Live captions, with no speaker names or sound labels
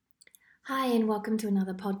Hi, and welcome to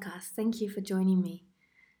another podcast. Thank you for joining me.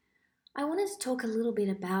 I wanted to talk a little bit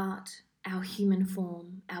about our human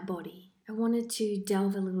form, our body. I wanted to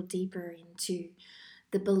delve a little deeper into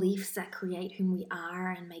the beliefs that create whom we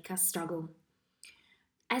are and make us struggle.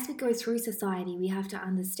 As we go through society, we have to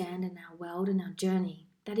understand in our world and our journey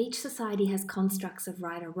that each society has constructs of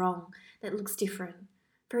right or wrong that looks different.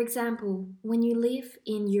 For example, when you live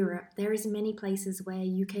in Europe, there is many places where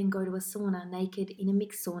you can go to a sauna naked in a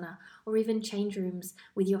mixed sauna or even change rooms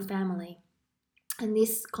with your family. And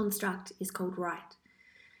this construct is called right.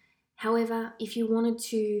 However, if you wanted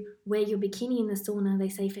to wear your bikini in the sauna, they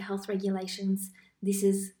say for health regulations, this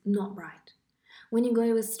is not right. When you go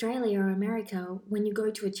to Australia or America, when you go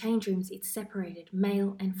to a change rooms, it's separated,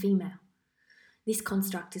 male and female. This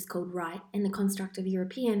construct is called right, and the construct of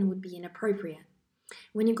European would be inappropriate.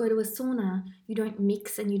 When you go to a sauna, you don't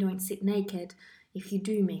mix and you don't sit naked if you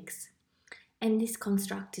do mix. And this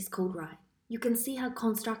construct is called right. You can see how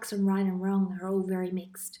constructs on right and wrong are all very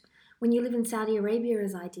mixed. When you live in Saudi Arabia,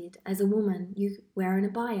 as I did, as a woman, you wear an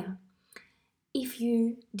abaya. If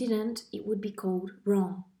you didn't, it would be called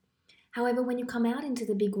wrong. However, when you come out into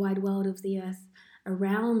the big wide world of the earth,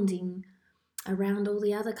 around all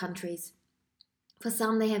the other countries, for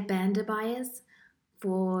some they have banned abayas.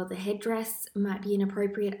 For the headdress might be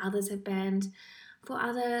inappropriate. Others have banned. For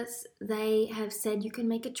others, they have said you can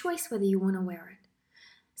make a choice whether you want to wear it.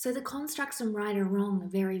 So the constructs on right or wrong are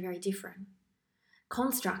very, very different.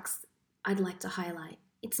 Constructs, I'd like to highlight.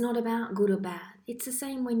 It's not about good or bad. It's the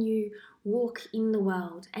same when you walk in the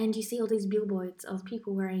world and you see all these billboards of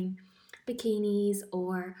people wearing bikinis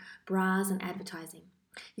or bras and advertising.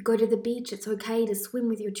 You go to the beach, it's okay to swim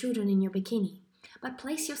with your children in your bikini, but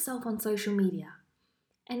place yourself on social media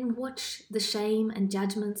and watch the shame and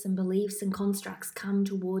judgments and beliefs and constructs come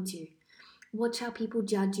towards you. Watch how people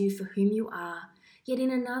judge you for whom you are, yet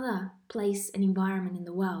in another place and environment in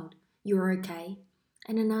the world, you are okay,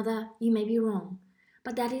 and another, you may be wrong.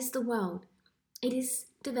 But that is the world. It is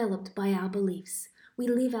developed by our beliefs. We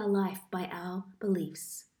live our life by our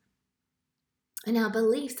beliefs. And our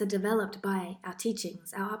beliefs are developed by our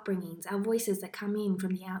teachings, our upbringings, our voices that come in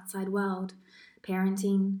from the outside world,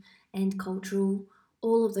 parenting and cultural,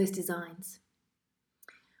 all of those designs.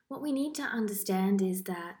 What we need to understand is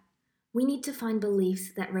that we need to find beliefs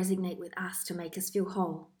that resonate with us to make us feel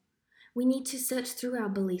whole. We need to search through our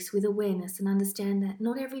beliefs with awareness and understand that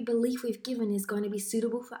not every belief we've given is going to be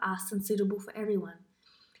suitable for us and suitable for everyone.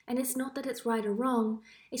 And it's not that it's right or wrong,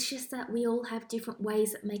 it's just that we all have different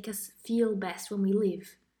ways that make us feel best when we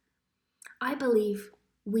live. I believe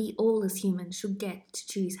we all as humans should get to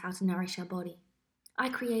choose how to nourish our body. I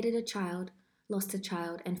created a child, lost a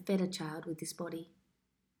child, and fed a child with this body.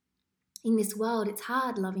 In this world, it's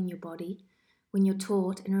hard loving your body when you're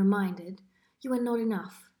taught and reminded you are not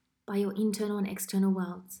enough by your internal and external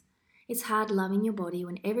worlds. It's hard loving your body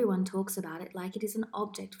when everyone talks about it like it is an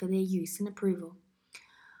object for their use and approval.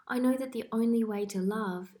 I know that the only way to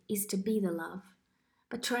love is to be the love,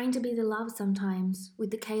 but trying to be the love sometimes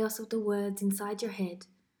with the chaos of the words inside your head,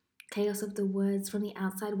 chaos of the words from the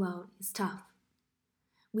outside world is tough.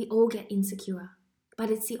 We all get insecure, but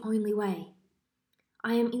it's the only way.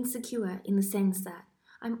 I am insecure in the sense that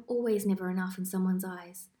I'm always never enough in someone's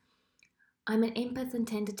eyes. I'm an empath and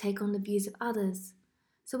tend to take on the views of others.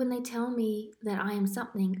 So when they tell me that I am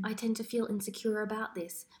something, I tend to feel insecure about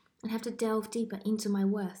this and have to delve deeper into my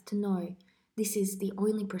worth to know this is the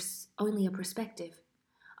only a perspective.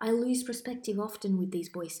 I lose perspective often with these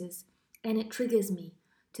voices, and it triggers me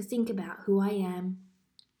to think about who I am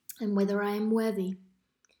and whether I am worthy.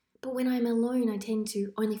 But when I'm alone, I tend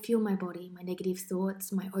to only feel my body, my negative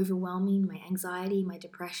thoughts, my overwhelming, my anxiety, my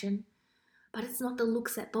depression. But it's not the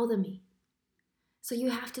looks that bother me. So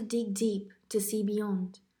you have to dig deep to see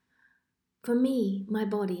beyond. For me, my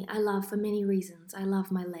body, I love for many reasons. I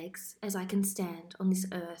love my legs, as I can stand on this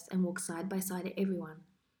earth and walk side by side to everyone,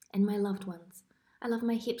 and my loved ones. I love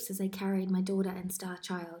my hips as I carried my daughter and star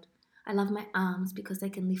child. I love my arms because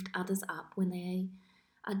they can lift others up when they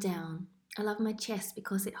are down. I love my chest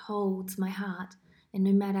because it holds my heart, and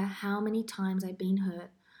no matter how many times I've been hurt,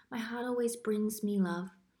 my heart always brings me love,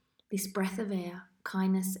 this breath of air,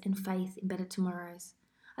 kindness, and faith in better tomorrows.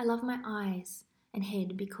 I love my eyes and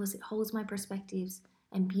head because it holds my perspectives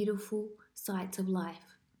and beautiful sights of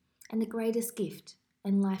life. And the greatest gift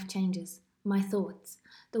and life changes, my thoughts,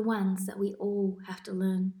 the ones that we all have to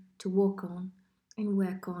learn to walk on and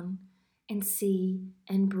work on and see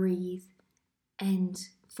and breathe and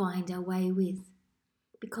find our way with.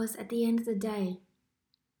 Because at the end of the day,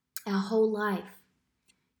 our whole life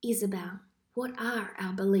is about what are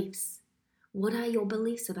our beliefs? What are your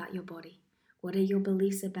beliefs about your body? What are your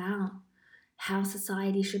beliefs about how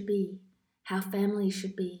society should be, how families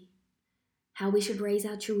should be, how we should raise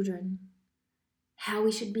our children, how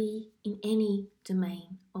we should be in any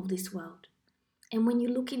domain of this world. And when you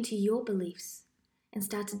look into your beliefs and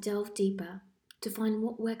start to delve deeper to find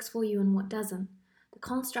what works for you and what doesn't, the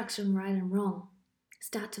constructs of right and wrong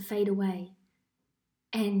start to fade away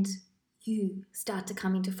and you start to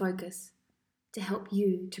come into focus to help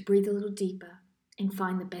you to breathe a little deeper and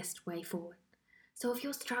find the best way forward. So if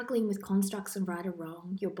you're struggling with constructs of right or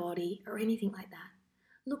wrong, your body, or anything like that,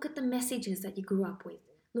 look at the messages that you grew up with.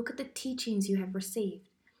 Look at the teachings you have received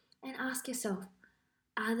and ask yourself,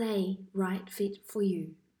 are they right fit for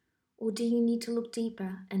you? Or do you need to look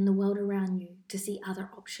deeper in the world around you to see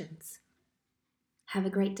other options? Have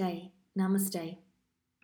a great day. Namaste.